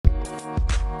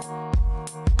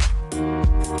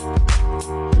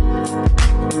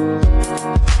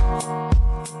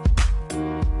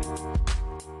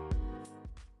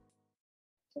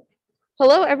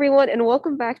Hello, everyone, and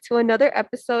welcome back to another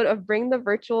episode of Bring the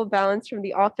Virtual Balance from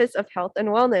the Office of Health and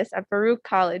Wellness at Baruch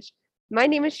College. My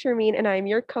name is Sharmeen, and I am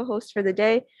your co-host for the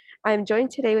day. I am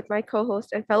joined today with my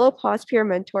co-host and fellow Pause Peer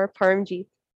mentor, Paramjeet.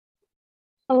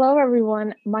 Hello,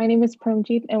 everyone. My name is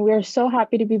Premjeet, and we are so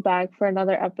happy to be back for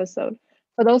another episode.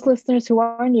 For those listeners who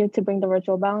are new to Bring the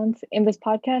Virtual Balance, in this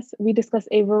podcast, we discuss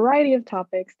a variety of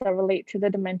topics that relate to the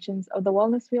dimensions of the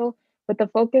wellness wheel with a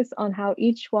focus on how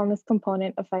each wellness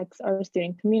component affects our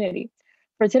student community.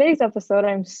 For today's episode,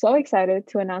 I'm so excited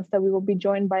to announce that we will be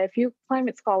joined by a few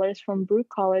climate scholars from Baruch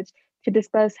College to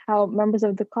discuss how members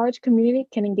of the college community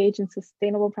can engage in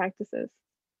sustainable practices.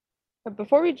 But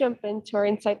before we jump into our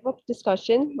insightful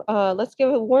discussion, let's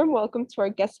give a warm welcome to our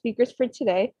guest speakers for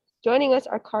today. Joining us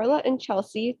are Carla and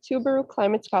Chelsea, two Baruch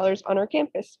Climate Scholars on our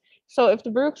campus. So if the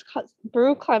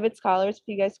Baruch Climate Scholars, if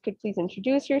you guys could please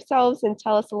introduce yourselves and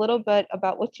tell us a little bit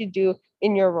about what you do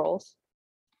in your roles.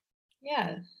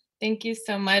 Yeah, thank you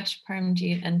so much,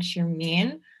 Paramjeet and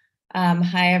Sharmeen.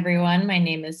 Hi, everyone. My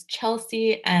name is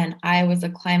Chelsea, and I was a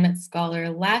climate scholar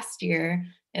last year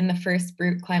in the first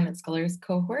Baruch Climate Scholars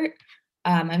cohort.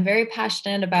 I'm very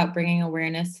passionate about bringing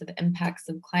awareness to the impacts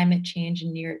of climate change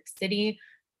in New York City,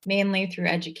 mainly through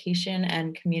education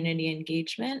and community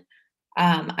engagement.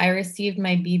 I received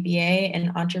my BBA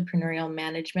in entrepreneurial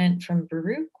management from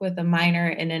Baruch with a minor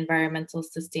in environmental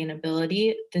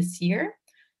sustainability this year.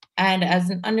 And as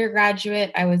an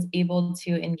undergraduate, I was able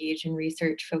to engage in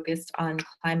research focused on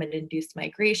climate-induced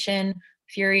migration,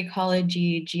 fear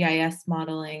ecology, GIS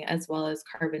modeling, as well as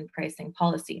carbon pricing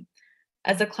policy.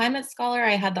 As a climate scholar,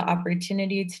 I had the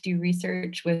opportunity to do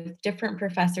research with different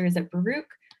professors at Baruch,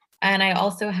 and I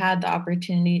also had the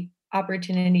opportunity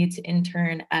to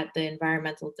intern at the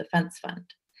Environmental Defense Fund.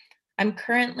 I'm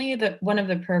currently one of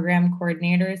the program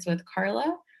coordinators with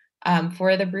Carla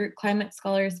for the Baruch Climate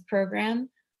Scholars Program.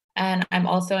 And I'm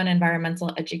also an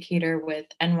environmental educator with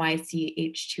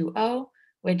NYC H2O,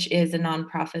 which is a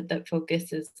nonprofit that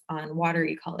focuses on water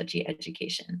ecology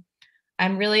education.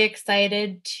 I'm really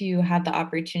excited to have the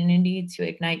opportunity to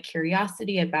ignite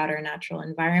curiosity about our natural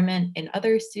environment in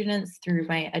other students through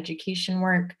my education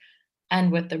work and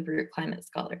with the Baruch Climate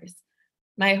Scholars.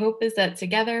 My hope is that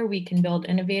together we can build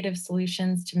innovative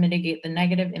solutions to mitigate the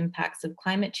negative impacts of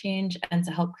climate change and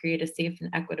to help create a safe and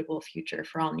equitable future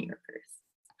for all New Yorkers.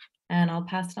 And I'll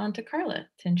pass it on to Carla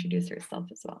to introduce herself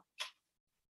as well.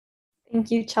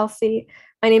 Thank you, Chelsea.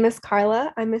 My name is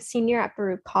Carla. I'm a senior at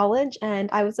Baruch College, and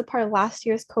I was a part of last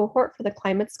year's cohort for the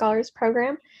Climate Scholars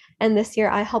Program. And this year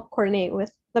I helped coordinate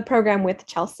with the program with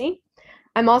Chelsea.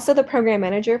 I'm also the program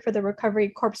manager for the Recovery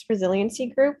Corpse Resiliency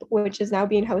Group, which is now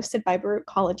being hosted by Baruch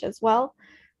College as well.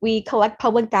 We collect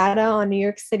public data on New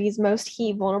York City's most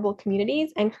heat vulnerable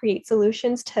communities and create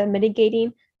solutions to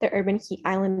mitigating the urban heat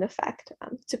island effect.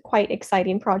 It's a quite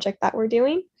exciting project that we're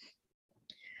doing.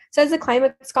 So as a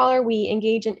climate scholar, we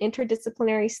engage in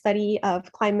interdisciplinary study of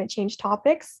climate change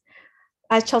topics.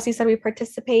 As Chelsea said, we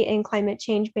participate in climate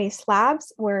change-based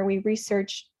labs where we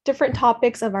research different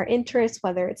topics of our interest,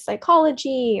 whether it's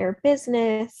psychology or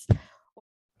business.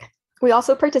 We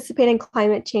also participate in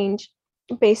climate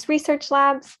change-based research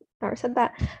labs,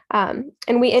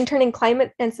 and we intern in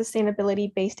climate and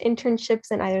sustainability-based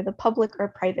internships in either the public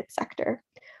or private sector.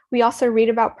 We also read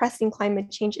about pressing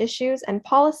climate change issues and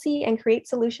policy and create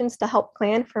solutions to help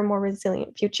plan for a more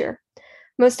resilient future.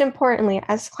 Most importantly,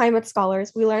 as climate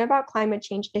scholars, we learn about climate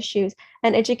change issues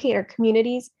and educate our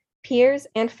communities, peers,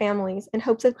 and families in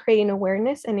hopes of creating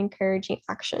awareness and encouraging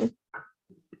action.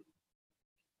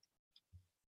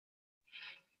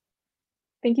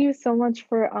 Thank you so much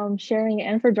for sharing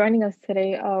and for joining us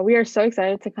today. We are so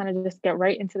excited to kind of just get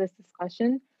right into this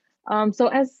discussion. So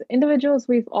as individuals,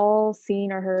 we've all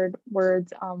seen or heard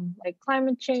words like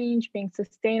climate change, being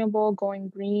sustainable, going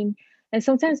green, and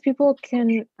sometimes people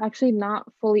can actually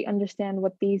not fully understand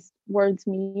what these words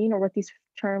mean or what these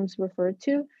terms refer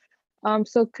to.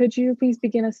 So could you please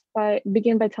begin by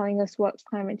telling us what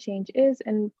climate change is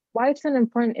and why it's an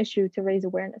important issue to raise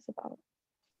awareness about it?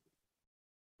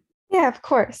 Yeah, of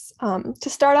course. To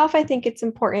start off, I think it's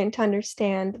important to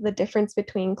understand the difference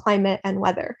between climate and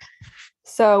weather.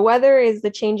 So weather is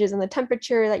the changes in the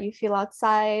temperature that you feel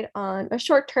outside on a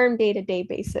short-term day-to-day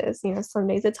basis. Some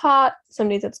days it's hot, some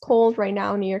days it's cold. Right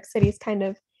now, New York City is kind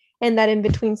of in that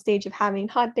in-between stage of having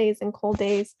hot days and cold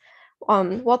days.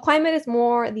 While climate is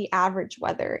more the average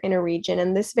weather in a region,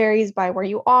 and this varies by where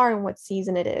you are and what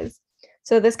season it is.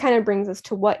 So this kind of brings us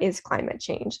to what is climate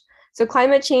change. So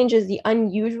climate change is the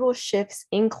unusual shifts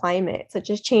in climate, such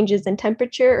as changes in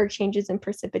temperature or changes in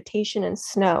precipitation and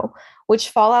snow, which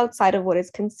fall outside of what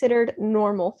is considered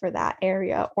normal for that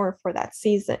area or for that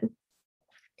season.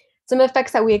 Some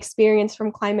effects that we experience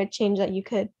from climate change that you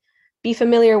could be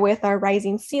familiar with are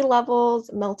rising sea levels,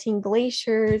 melting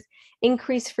glaciers,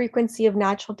 increased frequency of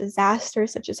natural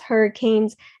disasters such as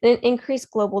hurricanes, and an increased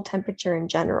global temperature in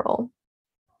general.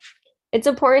 It's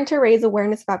important to raise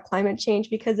awareness about climate change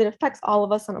because it affects all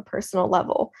of us on a personal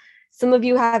level. Some of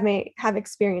you may have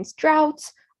experienced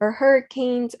droughts or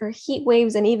hurricanes or heat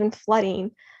waves and even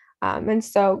flooding. And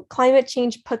so climate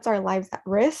change puts our lives at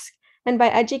risk. And by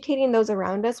educating those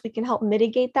around us, we can help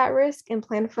mitigate that risk and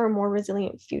plan for a more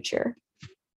resilient future.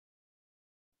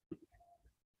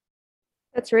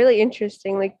 That's really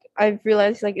interesting. Like I've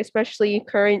realized, like especially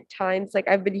current times, like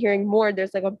I've been hearing more.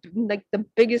 There's like the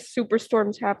biggest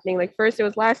superstorms happening. Like first it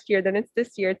was last year, then it's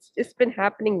this year. It's been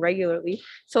happening regularly.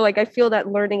 So like I feel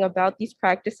that learning about these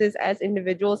practices as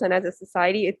individuals and as a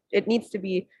society, it needs to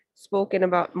be spoken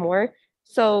about more.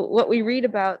 So what we read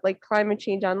about like climate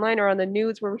change online or on the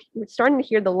news, we're starting to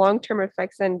hear the long-term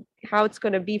effects and how it's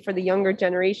going to be for the younger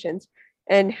generations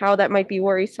and how that might be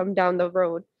worrisome down the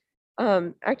road.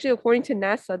 Actually, according to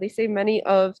NASA, they say many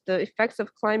of the effects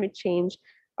of climate change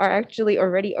are actually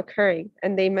already occurring.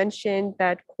 And they mentioned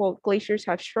that, quote, glaciers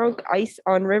have shrunk, ice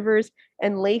on rivers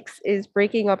and lakes is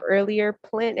breaking up earlier,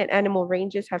 plant and animal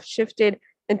ranges have shifted,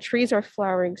 and trees are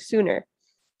flowering sooner.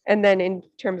 And then in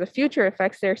terms of future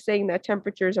effects, they're saying that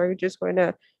temperatures are just going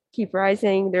to keep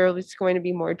rising. There's going to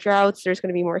be more droughts, there's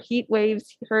going to be more heat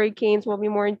waves, hurricanes will be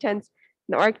more intense,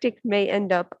 and the Arctic may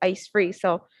end up ice free.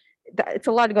 So it's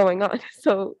a lot going on.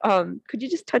 So could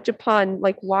you just touch upon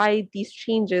like why these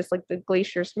changes, like the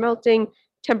glaciers melting,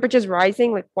 temperatures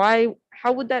rising, like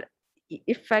how would that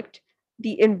affect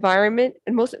the environment,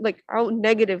 and most like how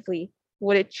negatively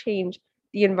would it change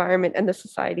the environment and the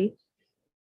society?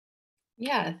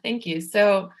 Yeah, thank you.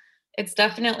 So it's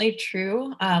definitely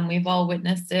true. We've all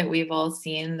witnessed it. We've all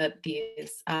seen that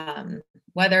these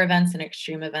weather events and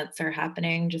extreme events are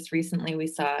happening. Just recently, we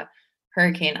saw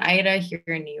Hurricane Ida here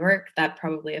in New York. That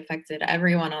probably affected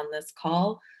everyone on this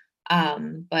call.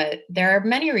 But there are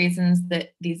many reasons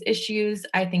that these issues,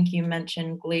 I think you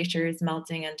mentioned glaciers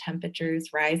melting and temperatures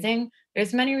rising.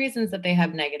 There's many reasons that they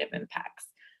have negative impacts.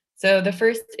 So the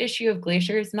first issue of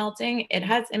glaciers melting, it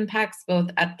has impacts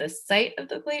both at the site of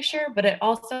the glacier, but it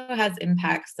also has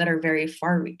impacts that are very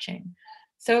far reaching.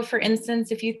 So for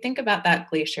instance, if you think about that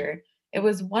glacier, it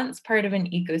was once part of an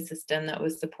ecosystem that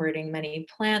was supporting many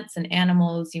plants and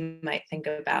animals. You might think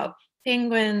about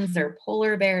penguins or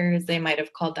polar bears. They might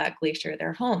have called that glacier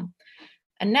their home.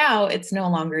 And now it's no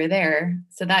longer there.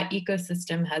 So that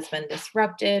ecosystem has been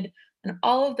disrupted. And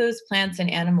all of those plants and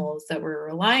animals that were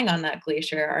relying on that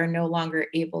glacier are no longer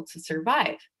able to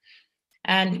survive.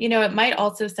 And, it might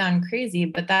also sound crazy,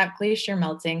 but that glacier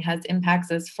melting has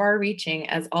impacts as far reaching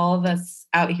as all of us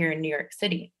out here in New York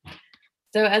City.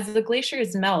 So as the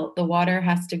glaciers melt, the water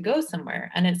has to go somewhere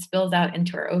and it spills out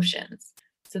into our oceans.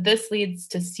 So this leads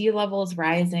to sea levels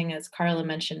rising, as Carla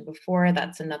mentioned before.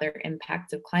 That's another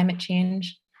impact of climate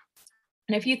change.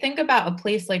 And if you think about a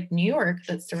place like New York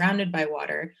that's surrounded by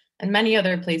water and many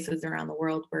other places around the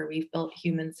world where we've built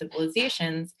human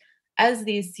civilizations, as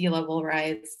these sea level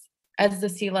rise, as the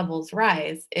sea levels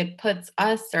rise, it puts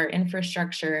us, our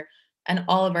infrastructure, and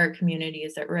all of our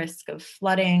communities at risk of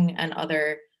flooding and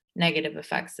other negative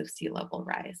effects of sea level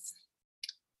rise.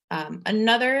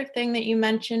 Another thing that you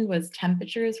mentioned was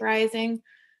temperatures rising.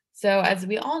 So as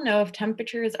we all know, if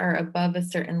temperatures are above a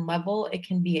certain level, it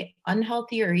can be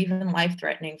unhealthy or even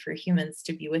life-threatening for humans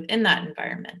to be within that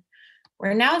environment.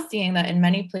 We're now seeing that in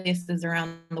many places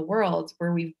around the world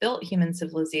where we've built human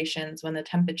civilizations when the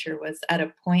temperature was at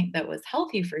a point that was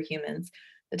healthy for humans,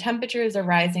 the temperatures are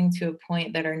rising to a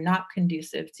point that are not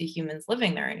conducive to humans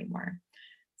living there anymore.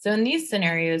 So in these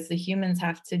scenarios, the humans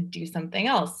have to do something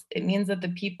else. It means that the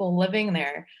people living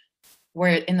there,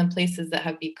 where in the places that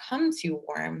have become too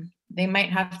warm, they might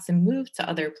have to move to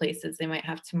other places. They might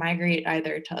have to migrate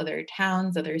either to other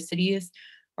towns, other cities,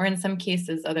 or in some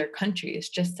cases, other countries,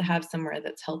 just to have somewhere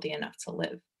that's healthy enough to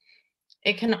live.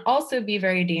 It can also be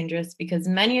very dangerous because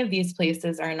many of these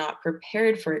places are not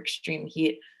prepared for extreme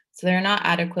heat. So they're not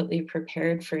adequately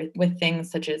prepared with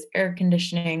things such as air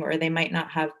conditioning, or they might not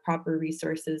have proper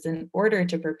resources in order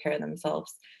to prepare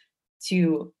themselves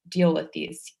to deal with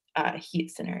these heat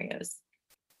scenarios.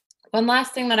 One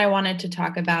last thing that I wanted to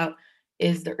talk about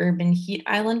is the urban heat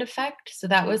island effect. So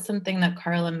that was something that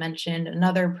Carla mentioned.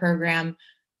 Another program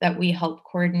that we help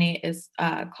coordinate is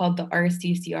called the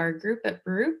RCCR group at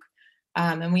Baruch.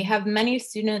 And we have many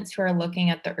students who are looking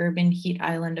at the urban heat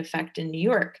island effect in New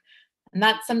York. And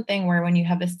that's something where when you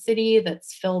have a city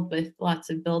that's filled with lots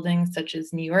of buildings, such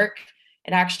as New York,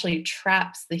 it actually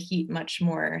traps the heat much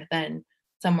more than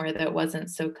somewhere that wasn't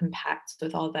so compact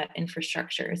with all that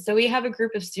infrastructure. So we have a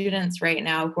group of students right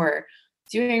now who are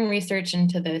doing research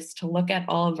into this to look at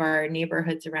all of our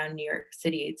neighborhoods around New York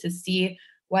City to see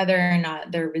whether or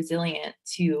not they're resilient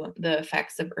to the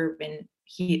effects of urban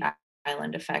heat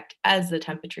island effect as the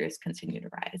temperatures continue to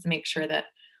rise. Make sure that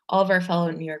all of our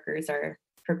fellow New Yorkers are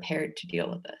prepared to deal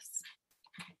with this.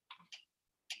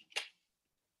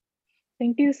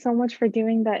 Thank you so much for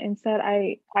giving that insight.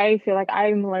 I feel like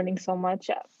I'm learning so much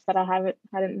that I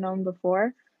hadn't known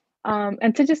before.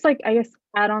 And to just like I guess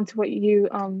add on to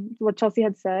what Chelsea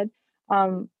had said,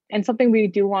 and something we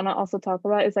do want to also talk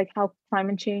about is like how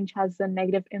climate change has a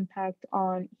negative impact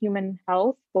on human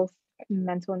health, both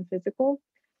mental and physical.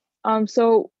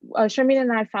 Sharmeen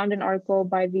and I found an article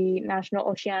by the National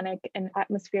Oceanic and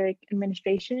Atmospheric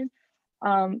Administration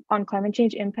on climate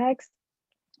change impacts.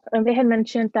 And they had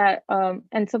mentioned that,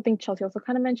 and something Chelsea also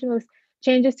kind of mentioned was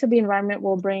changes to the environment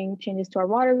will bring changes to our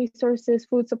water resources,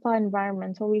 food supply,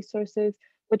 environmental resources,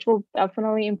 which will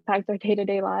definitely impact our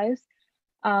day-to-day lives.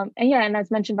 And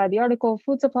as mentioned by the article,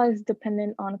 food supply is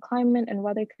dependent on climate and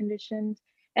weather conditions.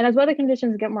 And as weather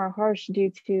conditions get more harsh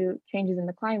due to changes in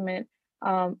the climate,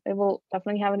 it will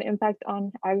definitely have an impact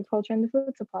on agriculture and the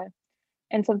food supply.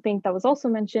 And something that was also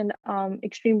mentioned,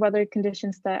 extreme weather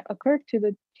conditions that occur to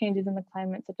the changes in the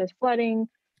climate, such as flooding,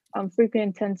 frequent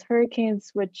intense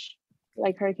hurricanes, which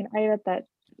like Hurricane Ida that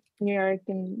New York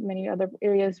and many other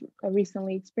areas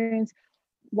recently experienced,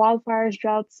 wildfires,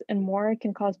 droughts, and more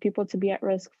can cause people to be at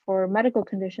risk for medical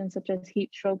conditions such as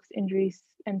heat strokes, injuries,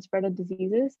 and spread of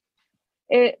diseases.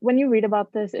 When you read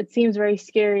about this, it seems very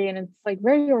scary and it's like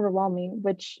very overwhelming,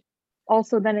 which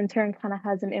also then in turn kind of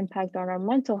has an impact on our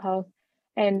mental health.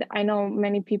 And I know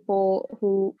many people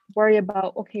who worry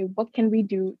about, okay, what can we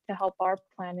do to help our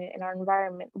planet and our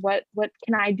environment? What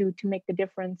can I do to make the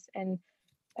difference in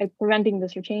preventing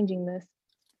this or changing this?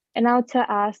 And now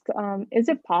to ask, is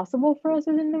it possible for us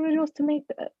as individuals to make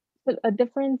a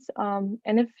difference? And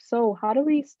if so, how do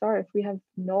we start if we have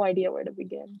no idea where to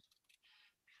begin?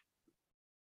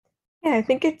 Yeah, I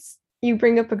think you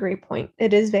bring up a great point.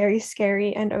 It is very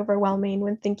scary and overwhelming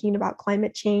when thinking about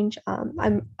climate change.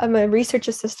 I'm a research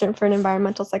assistant for an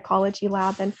environmental psychology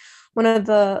lab, and one of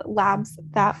the labs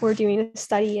that we're doing a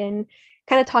study in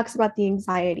kind of talks about the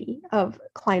anxiety of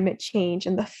climate change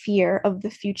and the fear of the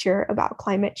future about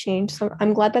climate change. So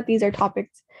I'm glad that these are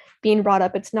topics being brought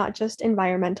up. It's not just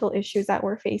environmental issues that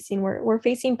we're facing, we're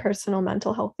facing personal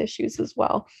mental health issues as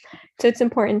well. So it's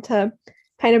important to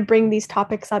kind of bring these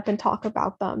topics up and talk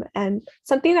about them. And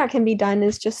something that can be done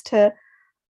is just to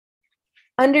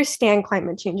understand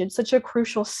climate change. It's such a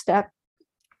crucial step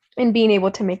in being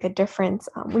able to make a difference.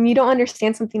 When you don't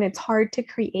understand something, it's hard to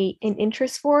create an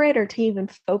interest for it or to even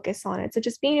focus on it. So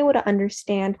just being able to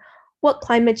understand what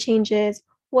climate change is,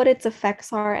 what its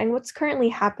effects are, and what's currently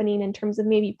happening in terms of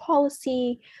maybe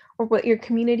policy or what your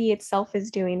community itself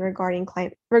is doing regarding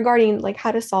like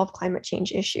how to solve climate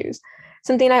change issues.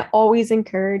 Something I always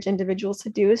encourage individuals to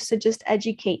do is to just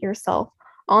educate yourself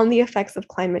on the effects of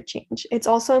climate change. It's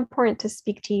also important to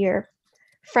speak to your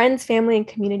friends, family, and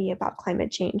community about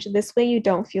climate change. This way you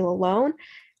don't feel alone.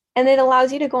 And it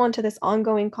allows you to go into this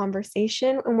ongoing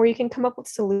conversation and where you can come up with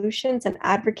solutions and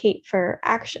advocate for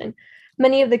action.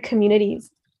 Many of the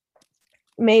communities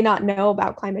may not know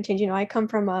about climate change. I come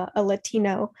from a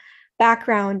Latino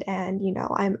background and,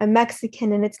 I'm a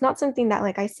Mexican, and it's not something that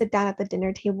like I sit down at the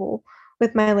dinner table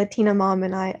with my Latina mom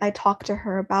and I talk to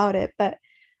her about it. But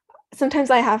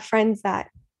sometimes I have friends that,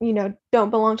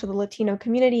 don't belong to the Latino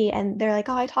community and they're like,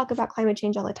 oh, I talk about climate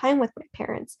change all the time with my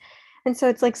parents. And so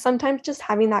it's like sometimes just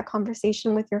having that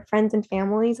conversation with your friends and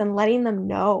families and letting them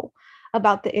know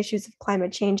about the issues of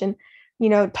climate change and,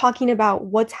 talking about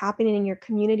what's happening in your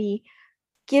community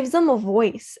gives them a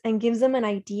voice and gives them an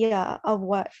idea of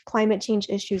what climate change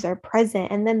issues are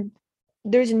present. And then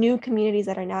there's new communities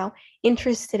that are now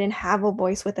interested and have a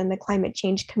voice within the climate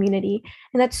change community.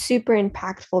 And that's super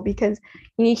impactful because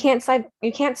you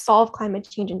can't solve climate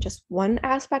change in just one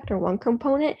aspect or one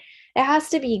component. It has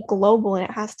to be global and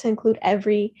it has to include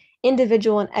every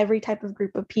individual and every type of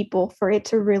group of people for it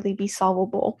to really be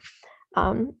solvable.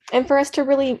 And for us to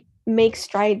really make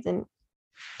strides and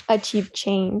achieve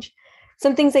change.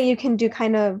 Some things that you can do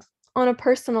kind of on a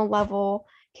personal level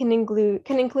can include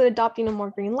adopting a more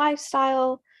green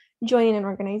lifestyle, joining an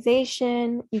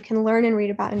organization. You can learn and read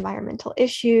about environmental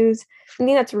issues.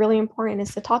 Something that's really important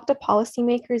is to talk to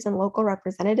policymakers and local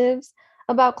representatives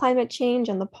about climate change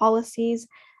and the policies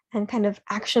and kind of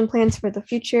action plans for the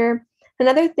future.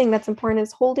 Another thing that's important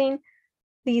is holding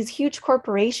these huge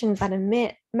corporations that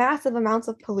emit massive amounts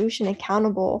of pollution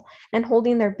accountable and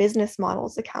holding their business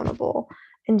models accountable.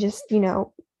 and just,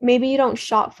 maybe you don't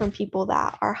shop from people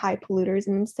that are high polluters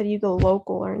and instead you go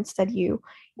local, or instead you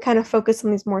kind of focus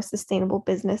on these more sustainable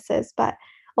businesses. But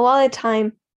a lot of the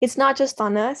time, it's not just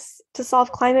on us to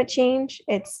solve climate change.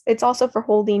 It's also for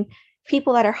holding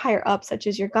people that are higher up, such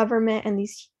as your government and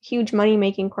these huge money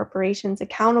making corporations,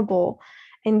 accountable,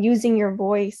 and using your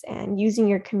voice and using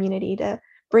your community to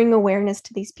bring awareness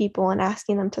to these people and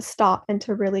asking them to stop and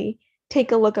to really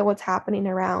take a look at what's happening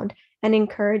around and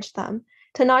encourage them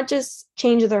to not just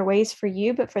change their ways for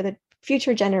you, but for the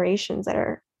future generations that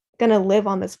are going to live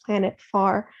on this planet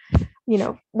far,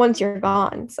 once you're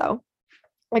gone. So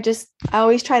I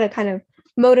always try to kind of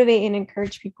motivate and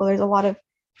encourage people. There's a lot of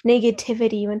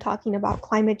negativity when talking about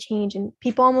climate change, and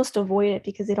people almost avoid it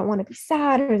because they don't want to be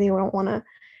sad or they don't want to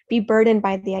be burdened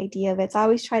by the idea of it. So I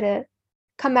always try to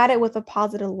come at it with a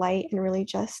positive light and really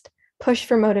just push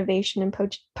for motivation and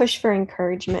push for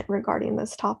encouragement regarding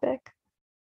this topic.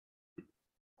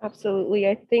 Absolutely.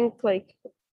 I think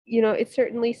it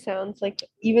certainly sounds like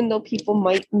even though people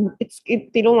might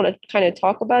they don't want to kind of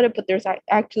talk about it, but there's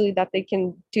actually that they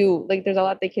can do. Like there's a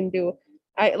lot they can do.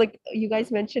 I like you guys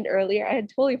mentioned earlier, I had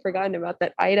totally forgotten about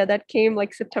that Ida that came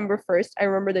like September 1st. I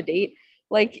remember the date.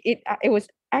 Like it was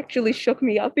actually shook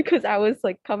me up because I was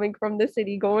like coming from the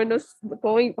city going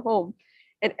home,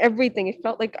 and everything, it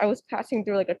felt like I was passing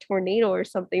through like a tornado or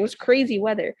something. It was crazy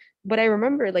weather. But I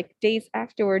remember like days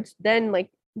afterwards, then like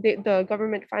the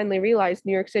government finally realized,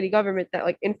 New York City government, that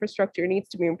like infrastructure needs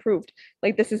to be improved.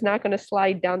 Like this is not going to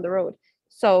slide down the road.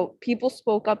 So people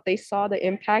spoke up, they saw the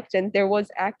impact, and there was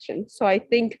action. So I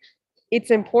think it's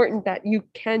important that you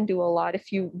can do a lot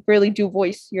if you really do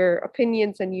voice your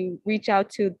opinions and you reach out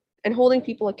to and holding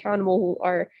people accountable who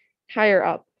are higher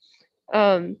up.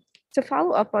 Um, to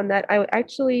follow up on that, I would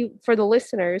actually, for the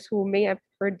listeners who may have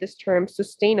heard this term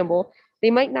sustainable,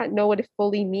 they might not know what it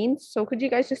fully means. So could you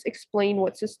guys just explain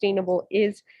what sustainable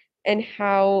is and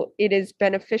how it is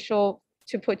beneficial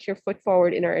to put your foot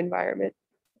forward in our environment?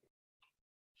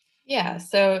 Yeah,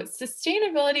 so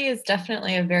sustainability is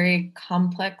definitely a very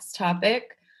complex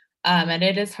topic, and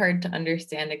it is hard to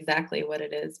understand exactly what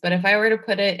it is. But if I were to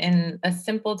put it in a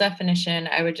simple definition,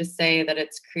 I would just say that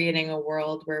it's creating a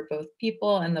world where both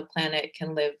people and the planet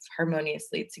can live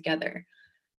harmoniously together.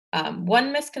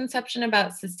 One misconception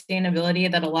about sustainability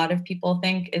that a lot of people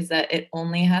think is that it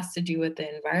only has to do with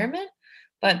the environment,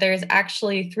 but there's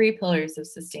actually three pillars of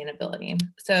sustainability.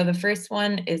 So the first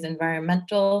one is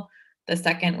environmental, the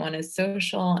second one is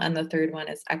social, and the third one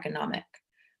is economic.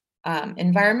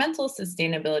 Environmental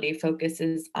sustainability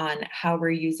focuses on how we're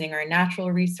using our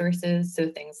natural resources, so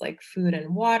things like food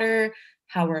and water,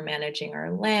 how we're managing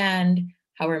our land,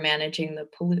 how we're managing the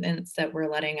pollutants that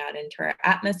we're letting out into our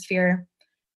atmosphere.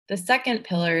 The second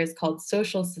pillar is called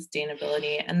social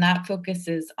sustainability, and that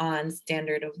focuses on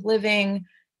standard of living,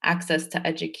 access to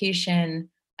education,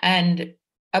 and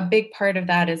a big part of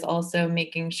that is also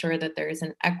making sure that there is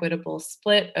an equitable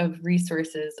split of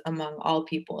resources among all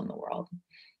people in the world.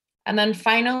 And then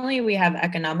finally, we have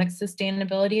economic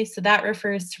sustainability. So that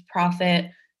refers to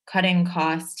profit, cutting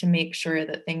costs to make sure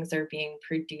that things are being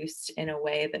produced in a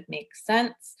way that makes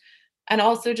sense, and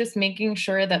also just making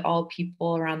sure that all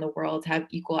people around the world have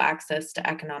equal access to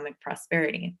economic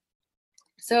prosperity.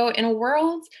 So, in a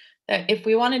world that, if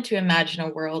we wanted to imagine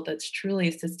a world that's truly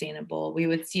sustainable, we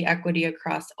would see equity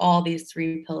across all these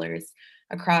three pillars,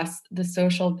 across the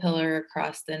social pillar,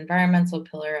 across the environmental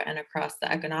pillar, and across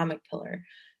the economic pillar.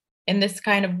 In this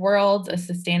kind of world, a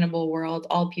sustainable world,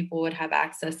 all people would have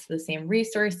access to the same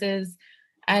resources.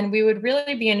 And we would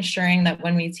really be ensuring that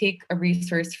when we take a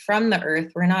resource from the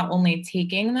earth, we're not only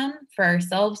taking them for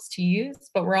ourselves to use,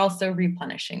 but we're also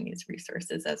replenishing these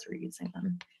resources as we're using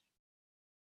them.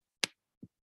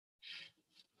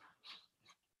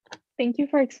 Thank you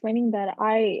for explaining that.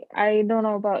 I don't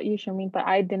know about you, Sharmeen, but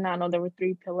I did not know there were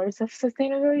three pillars of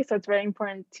sustainability. So it's very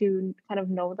important to kind of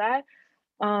know that.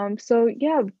 So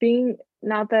yeah,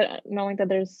 knowing that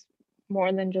there's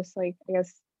more than just like, I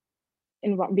guess,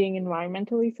 being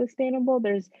environmentally sustainable,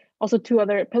 there's also two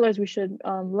other pillars we should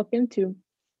look into.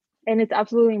 And it's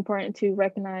absolutely important to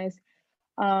recognize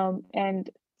and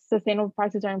sustainable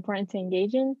practices are important to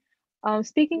engage in.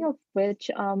 Speaking of which,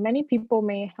 many people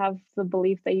may have the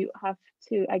belief that you have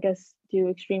to, I guess, do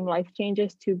extreme life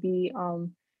changes to be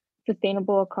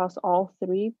sustainable across all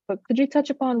three. But could you touch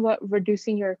upon what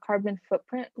reducing your carbon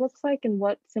footprint looks like and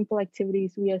what simple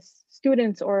activities we as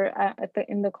students or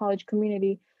in the college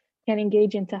community can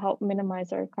engage in to help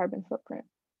minimize our carbon footprint?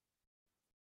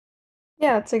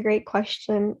 Yeah, it's a great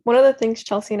question. One of the things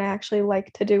Chelsea and I actually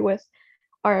like to do with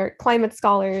our climate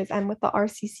scholars and with the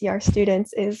RCCR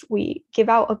students is we give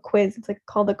out a quiz. It's like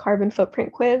called the carbon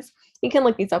footprint quiz. You can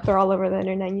look these up, they're all over the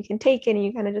internet, and you can take it and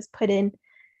you kind of just put in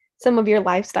some of your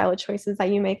lifestyle choices that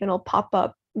you make and it'll pop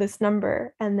up this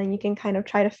number, and then you can kind of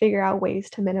try to figure out ways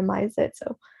to minimize it.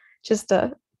 So just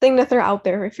a thing to throw out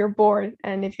there if you're bored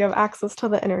and if you have access to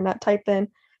the internet, type in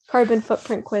carbon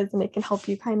footprint quiz and it can help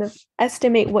you kind of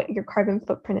estimate what your carbon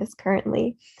footprint is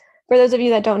currently. For those of you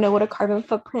that don't know what a carbon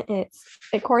footprint is,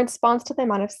 it corresponds to the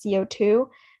amount of CO2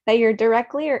 that you're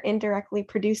directly or indirectly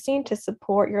producing to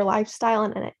support your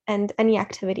lifestyle and any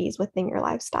activities within your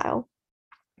lifestyle.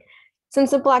 Some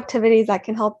simple activities that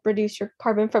can help reduce your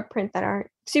carbon footprint that aren't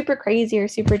super crazy or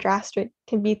super drastic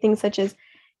can be things such as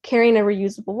carrying a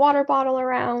reusable water bottle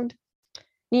around.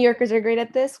 New Yorkers are great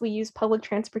at this. We use public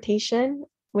transportation,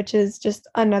 which is just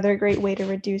another great way to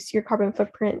reduce your carbon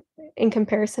footprint in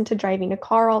comparison to driving a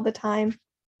car all the time.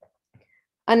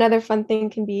 Another fun thing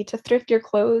can be to thrift your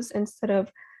clothes instead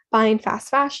of buying fast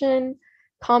fashion.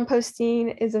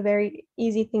 Composting is a very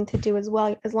easy thing to do as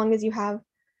well. As long as you have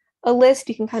a list,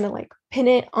 you can kind of like pin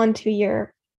it onto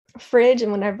your fridge,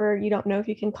 and whenever you don't know if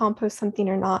you can compost something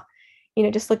or not,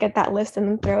 just look at that list and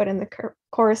then throw it in the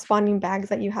corresponding bags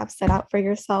that you have set out for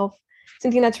yourself.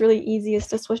 Something that's really easy is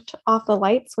to switch off the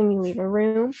lights when you leave a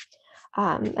room.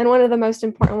 And one of the most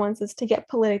important ones is to get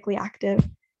politically active,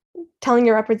 telling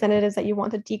your representatives that you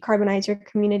want to decarbonize your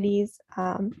communities,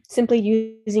 simply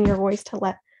using your voice to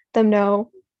let them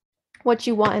know what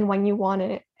you want and when you want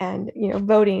it. And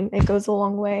voting, it goes a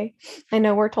long way. I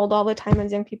know we're told all the time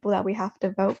as young people that we have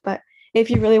to vote, but if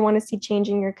you really want to see change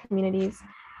in your communities,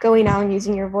 going out and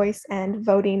using your voice and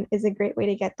voting is a great way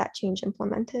to get that change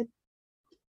implemented.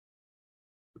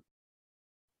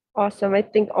 Awesome. I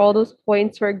think all those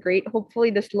points were great. Hopefully,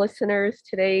 this listeners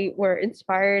today were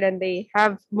inspired and they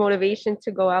have motivation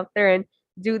to go out there and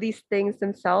do these things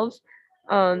themselves.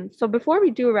 So before we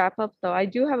do wrap up, though, I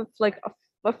do have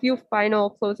a few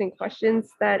final closing questions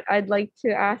that I'd like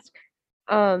to ask.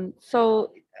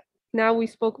 So now we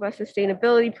spoke about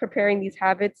sustainability, preparing these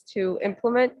habits to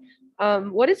implement.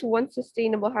 What is one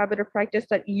sustainable habit or practice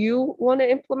that you want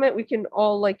to implement? We can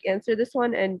all answer this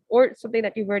one, or something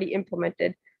that you've already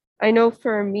implemented. I know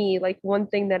for me, one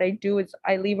thing that I do is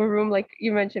I leave a room, like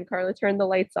you mentioned, Carla, turn the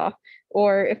lights off.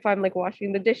 Or if I'm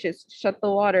washing the dishes, shut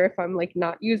the water. If I'm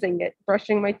not using it,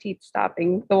 brushing my teeth,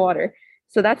 stopping the water.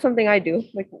 So that's something I do.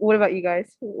 What about you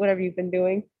guys? What have you been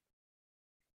doing?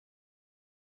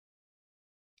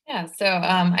 Yeah, so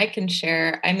I can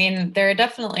share. I mean, there are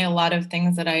definitely a lot of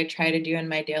things that I try to do in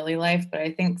my daily life, but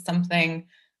I think something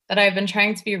that I've been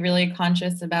trying to be really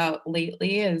conscious about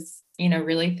lately is,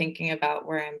 really thinking about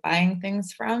where I'm buying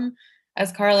things from.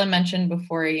 As Carla mentioned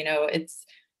before, it's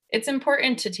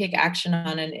important to take action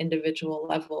on an individual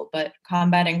level, but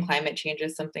combating climate change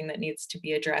is something that needs to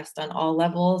be addressed on all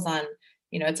levels.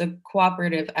 It's a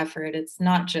cooperative effort. It's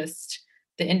not just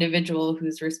the individual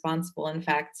who's responsible. In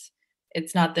fact,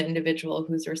 it's not the individual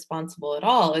who's responsible at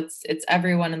all. It's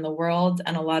everyone in the world,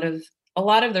 and a lot of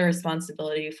the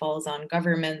responsibility falls on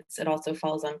governments. It also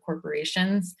falls on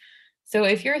corporations. So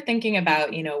if you're thinking about,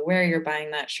 where you're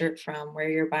buying that shirt from, where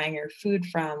you're buying your food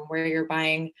from, where you're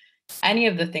buying any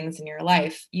of the things in your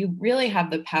life, you really have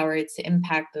the power to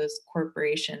impact those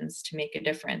corporations to make a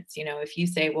difference. If you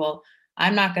say, well,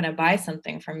 I'm not going to buy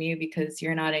something from you because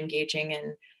you're not engaging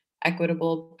in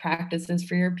equitable practices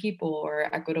for your people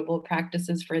or equitable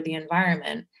practices for the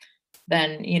environment,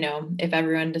 then if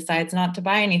everyone decides not to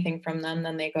buy anything from them,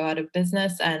 then they go out of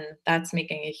business, and that's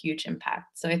making a huge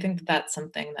impact. So I think that's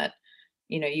something that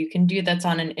you can do that's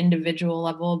on an individual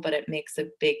level, but it makes a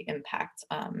big impact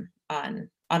on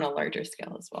a larger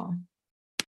scale as well.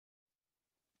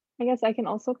 I guess I can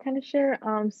also kind of share,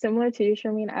 similar to you,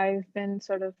 Sharmeen. I've been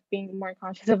sort of being more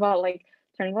conscious about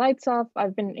turning lights off.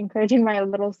 I've been encouraging my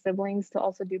little siblings to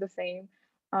also do the same,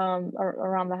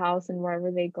 around the house and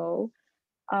wherever they go.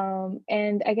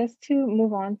 And I guess to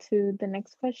move on to the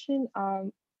next question,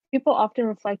 people often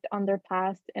reflect on their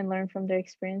past and learn from their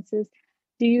experiences.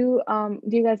 Do you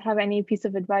guys have any piece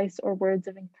of advice or words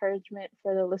of encouragement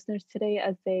for the listeners today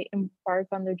as they embark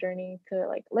on their journey to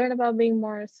learn about being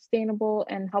more sustainable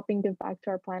and helping give back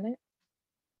to our planet?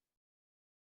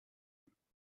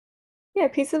 Yeah, a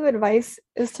piece of advice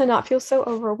is to not feel so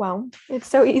overwhelmed. It's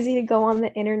so easy to go on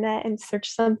the internet and search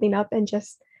something up and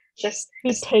just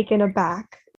be taken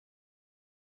aback.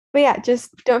 But yeah,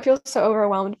 just don't feel so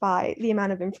overwhelmed by the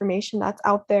amount of information that's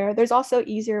out there. There's also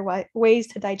easier ways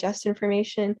to digest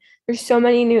information. There's so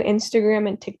many new Instagram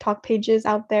and TikTok pages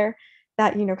out there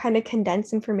that, kind of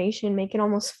condense information, make it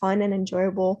almost fun and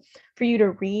enjoyable for you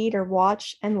to read or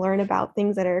watch and learn about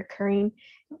things that are occurring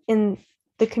in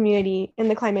the community, in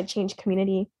the climate change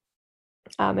community.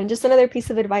 And just another piece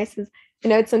of advice is,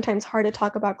 it's sometimes hard to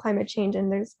talk about climate change,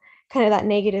 and there's kind of that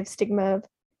negative stigma of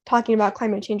talking about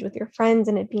climate change with your friends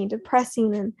and it being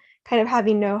depressing and kind of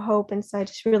having no hope. And so I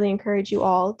just really encourage you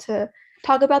all to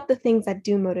talk about the things that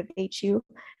do motivate you,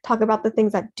 talk about the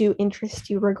things that do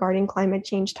interest you regarding climate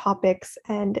change topics,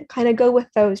 and kind of go with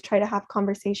those. Try to have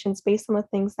conversations based on the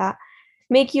things that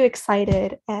make you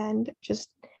excited, and just,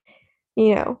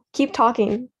 keep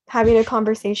talking. Having a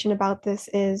conversation about this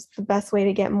is the best way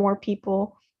to get more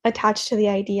people attached to the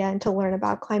idea and to learn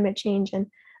about climate change. And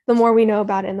the more we know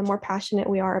about it and the more passionate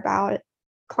we are about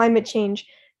climate change,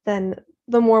 then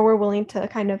the more we're willing to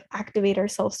kind of activate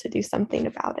ourselves to do something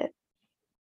about it.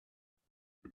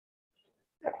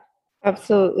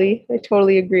 Absolutely. I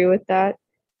totally agree with that.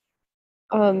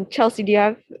 Chelsea, do you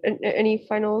have any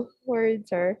final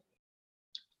words or?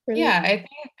 Yeah, I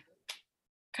think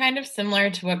kind of similar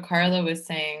to what Carla was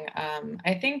saying.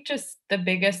 I think just the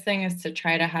biggest thing is to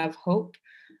try to have hope.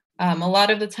 A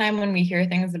lot of the time when we hear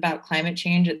things about climate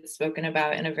change, it's spoken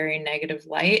about in a very negative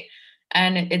light.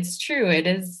 And it's true, it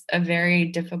is a very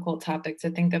difficult topic to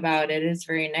think about. It is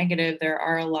very negative. There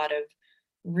are a lot of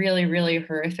really, really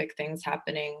horrific things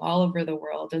happening all over the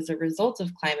world as a result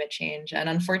of climate change. And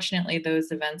unfortunately,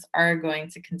 those events are going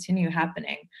to continue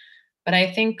happening. But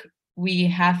I think we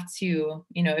have to,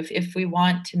 if we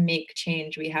want to make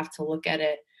change, we have to look at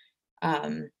it,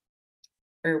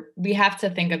 or we have to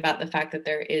think about the fact that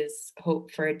there is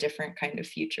hope for a different kind of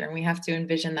future, and we have to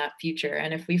envision that future.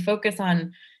 And if we focus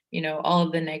on, all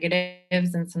of the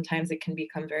negatives, and sometimes it can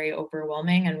become very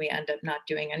overwhelming and we end up not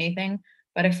doing anything.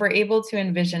 But if we're able to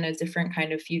envision a different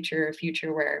kind of future, a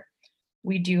future where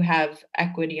we do have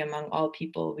equity among all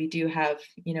people, we do have,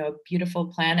 a beautiful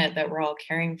planet that we're all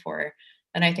caring for,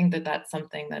 then I think that that's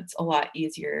something that's a lot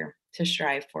easier to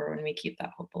strive for when we keep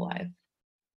that hope alive.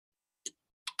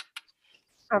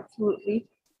 Absolutely.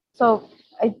 So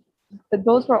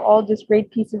those were all just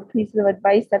great pieces of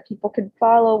advice that people could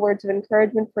follow, words of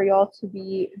encouragement for y'all to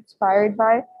be inspired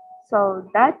by. So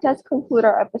that does conclude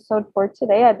our episode for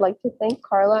today. I'd like to thank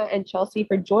Carla and Chelsea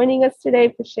for joining us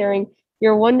today, for sharing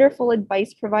your wonderful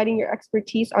advice, providing your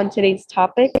expertise on today's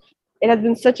topic. It has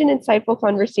been such an insightful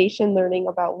conversation learning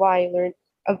about why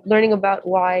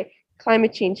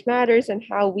climate change matters and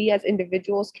how we as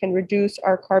individuals can reduce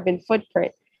our carbon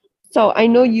footprint. So I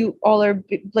know you all are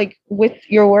with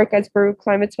your work as Baruch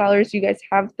Climate Scholars, you guys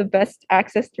have the best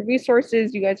access to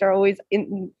resources. You guys are always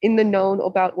in the know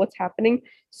about what's happening.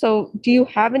 So do you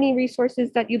have any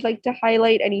resources that you'd like to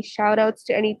highlight? Any shout outs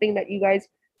to anything that you guys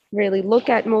really look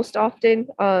at most often?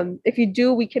 If you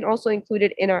do, we can also include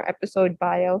it in our episode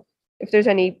bio if there's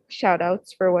any shout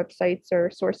outs for websites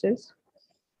or sources.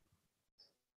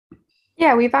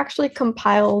 Yeah, we've actually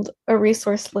compiled a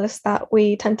resource list that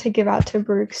we tend to give out to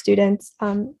Baruch students.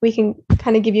 We can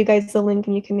kind of give you guys the link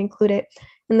and you can include it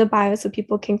in the bio so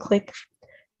people can click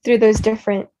through those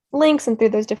different links and through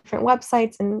those different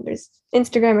websites. And there's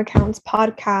Instagram accounts,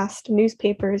 podcasts,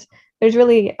 newspapers. There's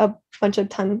really a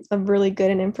ton of really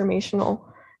good and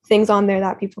informational things on there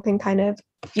that people can kind of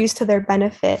use to their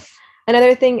benefit.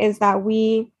 Another thing is that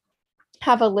we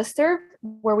have a listserv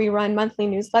where we run monthly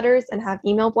newsletters and have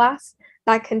email blasts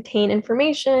that contain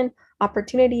information,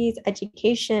 opportunities,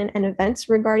 education, and events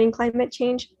regarding climate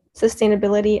change,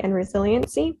 sustainability, and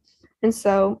resiliency. And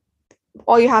so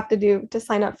all you have to do to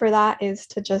sign up for that is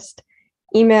to just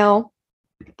email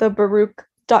the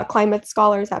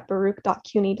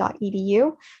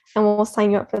baruch.climatescholars@baruch.cuny.edu, and we'll sign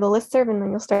you up for the listserv, and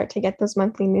then you'll start to get those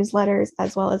monthly newsletters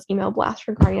as well as email blasts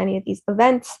regarding any of these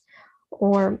events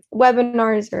or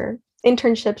webinars or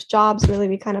internships, jobs. Really,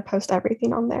 we kind of post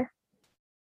everything on there.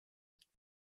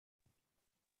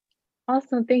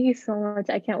 Awesome. Thank you so much.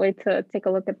 I can't wait to take a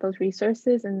look at those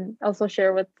resources and also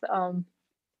share with our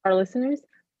listeners.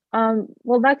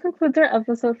 Well, that concludes our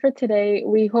episode for today.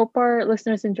 We hope our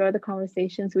listeners enjoy the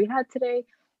conversations we had today.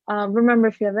 Remember,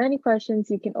 if you have any questions,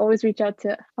 you can always reach out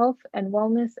to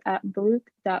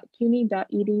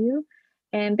healthandwellness@baruch.cuny.edu.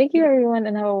 And thank you, everyone,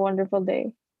 and have a wonderful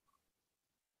day.